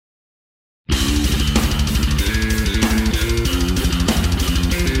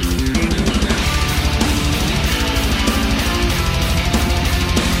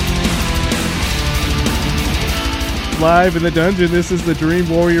live in the dungeon. This is the Dream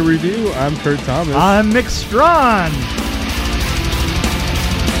Warrior Review. I'm Kurt Thomas. I'm Mick Strawn.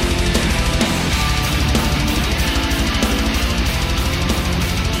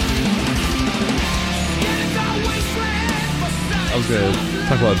 I was going to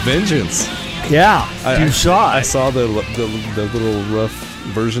talk about Vengeance. Yeah, you saw it. I saw the little rough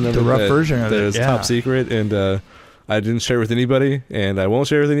version of it. The rough version of it, It's top secret, and I didn't share it with anybody, and I won't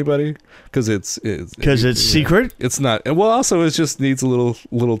share it with anybody because it's secret. It's not. Well, also it just needs a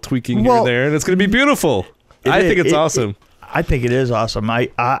little tweaking here and there, and it's going to be beautiful. I think it's awesome. I think it is awesome.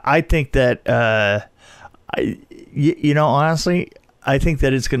 I think that honestly, I think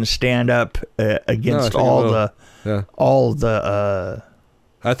that it's going to stand up against all the.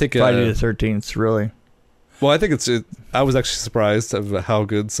 I think Friday the 13th, really. Well, I think I was actually surprised of how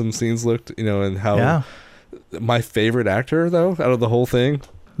good some scenes looked, and how. Yeah. My favorite actor, though, out of the whole thing,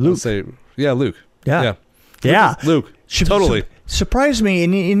 Luke. Luke. Yeah. Luke. Totally. Surprised me,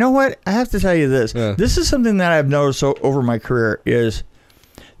 and you know what? I have to tell you this. Yeah. This is something that I've noticed over my career is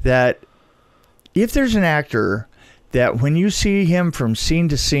that if there's an actor that when you see him from scene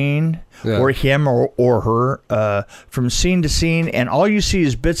to scene, or him or her from scene to scene, and all you see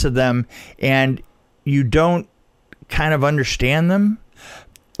is bits of them, and you don't kind of understand them,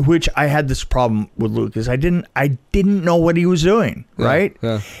 which I had this problem with Luke, is I didn't know what he was doing, right?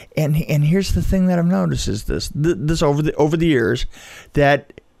 Yeah. And here's the thing that I've noticed is this over the years,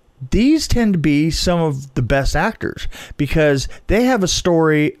 that these tend to be some of the best actors because they have a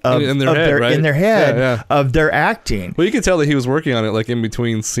story in their head of their acting. Well, you can tell that he was working on it like in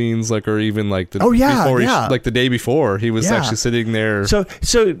between scenes, like or even like the like the day before he was actually sitting there. So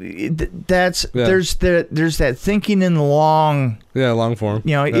there's that thinking in the long form.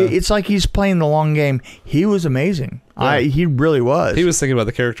 It's like he's playing the long game. He was amazing. He really was. He was thinking about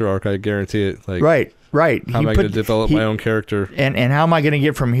the character arc. I guarantee it. Like Right. How am I going to develop my own character? And how am I going to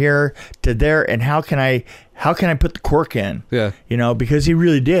get from here to there? And how can I put the cork in? Yeah. Because he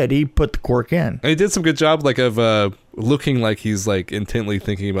really did. He put the cork in. And he did some good job, like of looking like he's like intently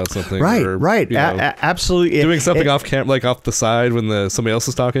thinking about something. Right. Absolutely. Doing something off camera, like off the side when somebody else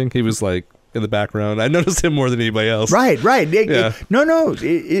is talking. He was like in the background. I noticed him more than anybody else. Right. This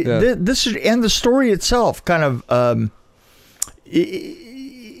is, and the story itself kind of.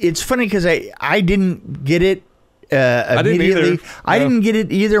 It's funny because I didn't get it immediately. I didn't get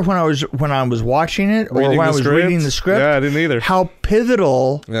it either when I was watching it or when I was reading the script. Yeah, I didn't either. How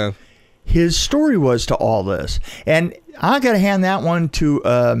pivotal his story was to all this, and I got to hand that one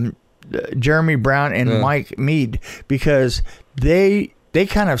to Jeremy Brown and Mike Mead because they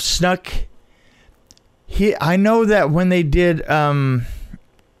kind of snuck. I know that when they did the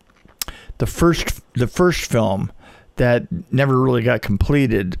first film. That never really got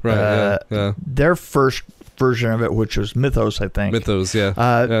completed. Their first version of it, which was Mythos, I think. Mythos,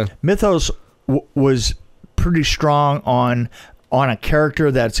 Mythos was pretty strong on a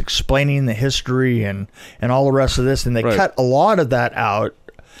character that's explaining the history and all the rest of this, and they cut a lot of that out,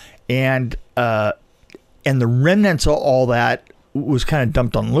 and the remnants of all that was kind of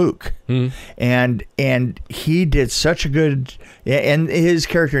dumped on Luke, and he did such a good. And his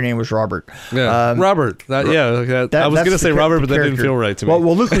character name was Robert. Robert. I was going to say Robert, but that didn't feel right to me.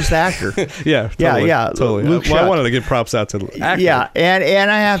 Well, Luke was the actor. Totally. Luke I wanted to give props out to the actor. Yeah, and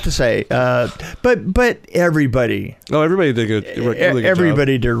I have to say, but everybody. Oh, everybody did good. Really good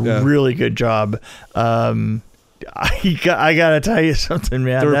everybody job. Did a really good job. I got to tell you something,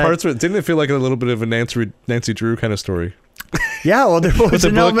 man. There were parts where didn't it feel like a little bit of a Nancy Drew kind of story? Yeah, well, there was with the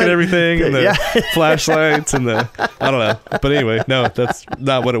book element, and everything, and the flashlights, and I don't know. But anyway, no, that's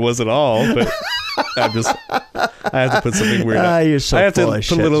not what it was at all. But I have to put something weird. You're so I have to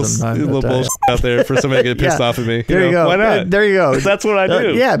put a little bullshit out there for somebody to get pissed off at me. There you go. Why not? There you go. That's what I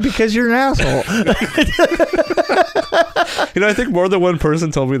do. Yeah, because you're an asshole. I think more than one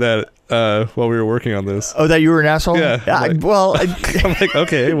person told me that while we were working on this. Oh, that you were an asshole? Yeah. I'm like,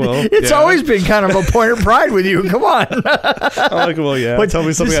 okay, well. It's always been kind of a point of pride with you. Come on. I'm like, well, yeah. But tell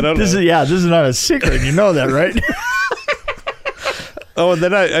me something I don't know. This is not a secret. You know that, right? Oh, and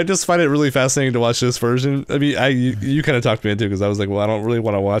then I just find it really fascinating to watch this version. I mean, you kind of talked me into it because I was like, well, I don't really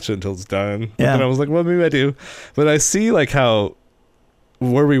want to watch it until it's done. And then I was like, well, maybe I do. But I see like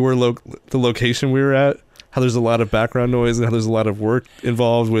where we were, the location we were at, how there's a lot of background noise and how there's a lot of work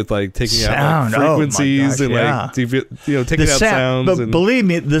involved with like taking out like, frequencies and like taking out sounds. But believe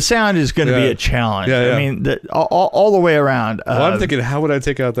me, the sound is going to be a challenge. I mean, all the way around. Well, I'm thinking, how would I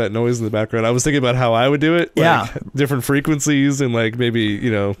take out that noise in the background? I was thinking about how I would do it. Like, different frequencies and like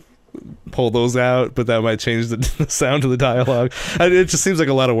maybe pull those out, but that might change the sound of the dialogue. It just seems like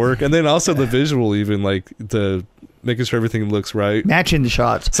a lot of work. And then also the visual, even like the making sure everything looks right, matching the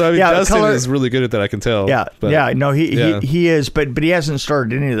shots. So I mean, Dustin is really good at that. I can tell. Yeah, but, no, he is, but he hasn't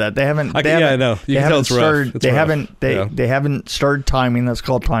started any of that. They haven't. I know. You can tell it's rough. They haven't started timing. That's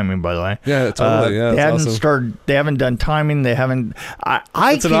called timing, by the way. Yeah, totally. They haven't started. They haven't done timing. They haven't.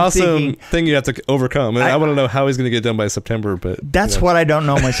 It's an awesome thing you have to overcome. And I want to know how he's going to get done by September, but that's what I don't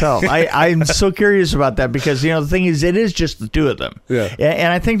know myself. I'm so curious about that because the thing is, it is just the two of them. Yeah,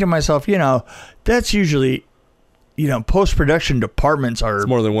 and I think to myself, that's usually. Post-production departments are... It's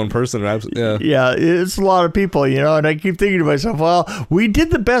more than one person. Yeah, it's a lot of people, and I keep thinking to myself, well, we did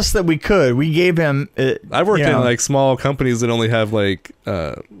the best that we could. We gave him... I've worked in, like, small companies that only have, like,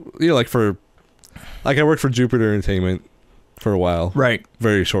 like for... Like, I worked for Jupiter Entertainment for a while. Right.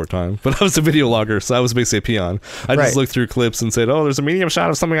 Very short time. But I was a video logger, so I was basically a peon. I just looked through clips and said, oh, there's a medium shot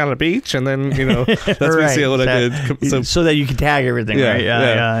of something on the beach, and then, that's basically what I did. So that you can tag everything, right?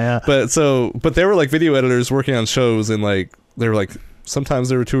 Yeah. But they were, like, video editors working on shows, and, like, they were, like... Sometimes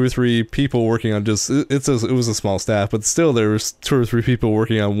there were 2 or 3 people working on just... It was a small staff, but still there was 2 or 3 people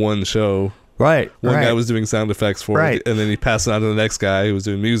working on one show. Right. One guy was doing sound effects for it, and then he passed it on to the next guy who was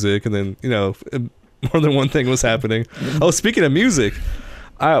doing music, and then, more than one thing was happening. Oh, speaking of music,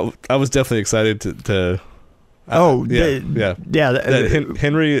 I was definitely excited to Henry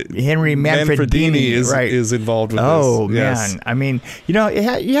Manfredini is involved with this. Oh, man. I mean, you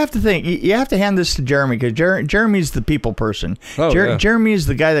have to think, you have to hand this to Jeremy, because Jeremy's the people person. Jeremy is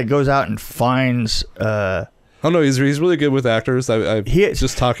the guy that goes out and finds... Oh no, he's really good with actors.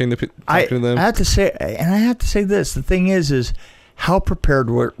 Just talking to them. I have to say this. The thing is how prepared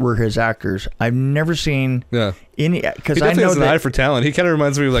were his actors? I've never seen any, because I know has an eye for talent. He kind of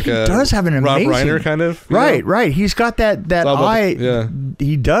reminds me of like he does have an amazing Rob Reiner kind of. Right. He's got that eye. Yeah.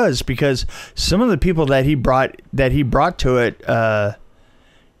 He does, because some of the people that he brought to it,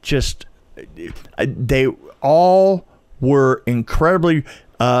 just they all were incredibly.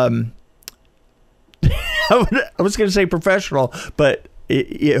 I was going to say professional, but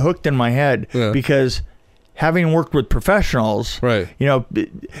it hooked in my head because having worked with professionals, right? They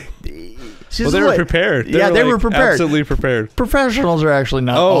were prepared. They were prepared. Absolutely prepared. Professionals are actually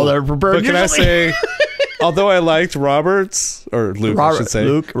not all that prepared. But can I say, although I liked Luke's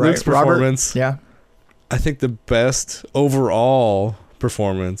performance, I think the best overall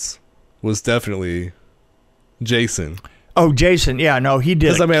performance was definitely Jason. Oh, Jason. Yeah, no, he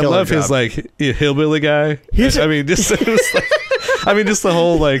did. Because I love his hillbilly guy. Just the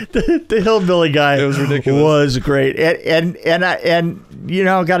whole the hillbilly guy. It was ridiculous. Was great, and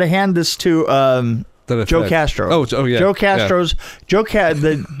got to hand this to Joe Castro. Oh yeah. Joe Castro's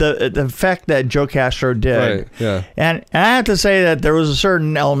the effect that Joe Castro did. Right. Yeah. And I have to say that there was a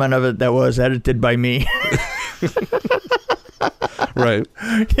certain element of it that was edited by me. Right.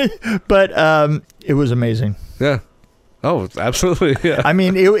 But it was amazing. Yeah. Oh, absolutely. Yeah. I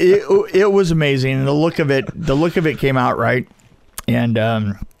mean, it was amazing, and the look of it came out right, and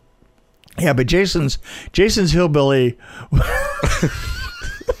but Jason's hillbilly.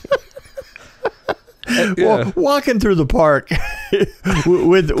 Walking through the park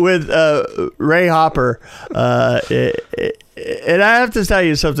with Ray Hopper, and I have to tell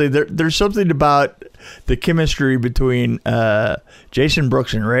you something. There's something about the chemistry between Jason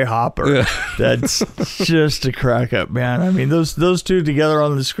Brooks and Ray Hopper that's just a crack up, man. I mean, those two together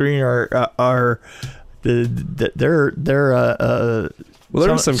on the screen are they're well,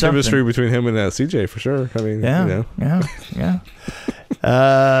 there was some chemistry between him and CJ for sure. I mean, yeah.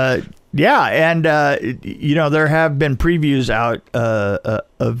 And there have been previews out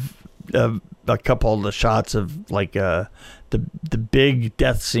of a couple of the shots of the big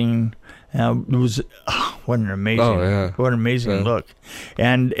death scene. It was what an amazing look,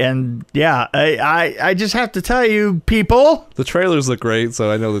 and I just have to tell you, people, the trailers look great, so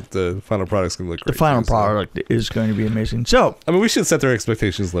I know that the final product's gonna look great. The final product is going to be amazing. So I mean, we should set their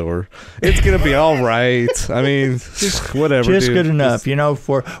expectations lower. It's gonna be all right. I mean, just whatever, just good enough,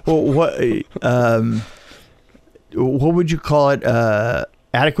 for what would you call it?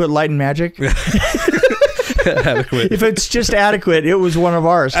 Adequate light and magic. Adequate. If it's just adequate, it was one of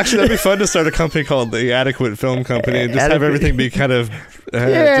ours. Actually, that'd be fun to start a company called the Adequate Film Company and just have everything be kind of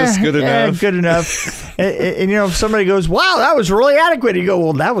just good enough. Good enough. and if somebody goes, "Wow, that was really adequate," you go,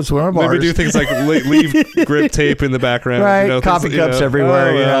 "Well, that was one of ours." Maybe do things like leave grip tape in the background, right? Coffee cups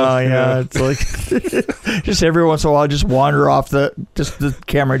everywhere. It's like just every once in a while, just wander off the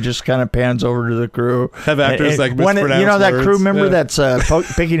camera, just kind of pans over to the crew. Have actors mispronounce that words. crew member that's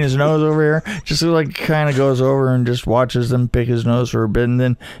picking his nose over here, just kind of goes over and just watches them pick his nose for a bit, and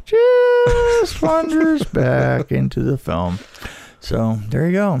then just wanders back into the film. So there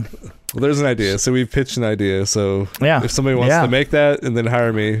you go. Well, there's an idea. So we've pitched an idea. So if somebody wants to make that and then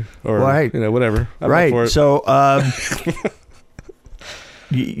hire me or whatever. I'm up for it. So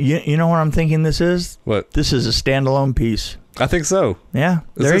you know what I'm thinking this is? What? This is a standalone piece. I think so. Yeah.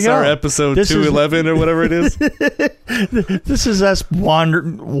 There you go. Our episode 211 or whatever it is? This is us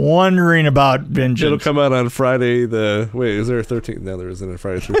wondering about vengeance. It'll come out on Friday wait, is there a 13th? No, there isn't a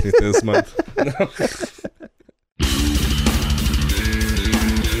Friday 13th this month.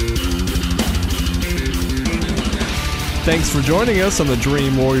 Thanks for joining us on the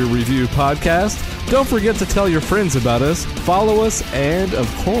Dream Warrior Review podcast. Don't forget to tell your friends about us, follow us, and,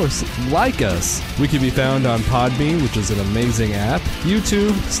 of course, like us. We can be found on Podbean, which is an amazing app,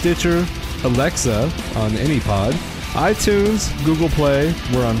 YouTube, Stitcher, Alexa on any pod, iTunes, Google Play.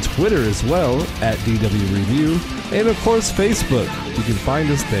 We're on Twitter as well, at DW Review, and, of course, Facebook. You can find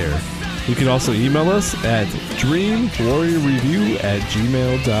us there. You can also email us at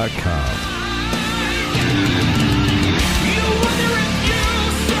dreamwarriorreview@gmail.com.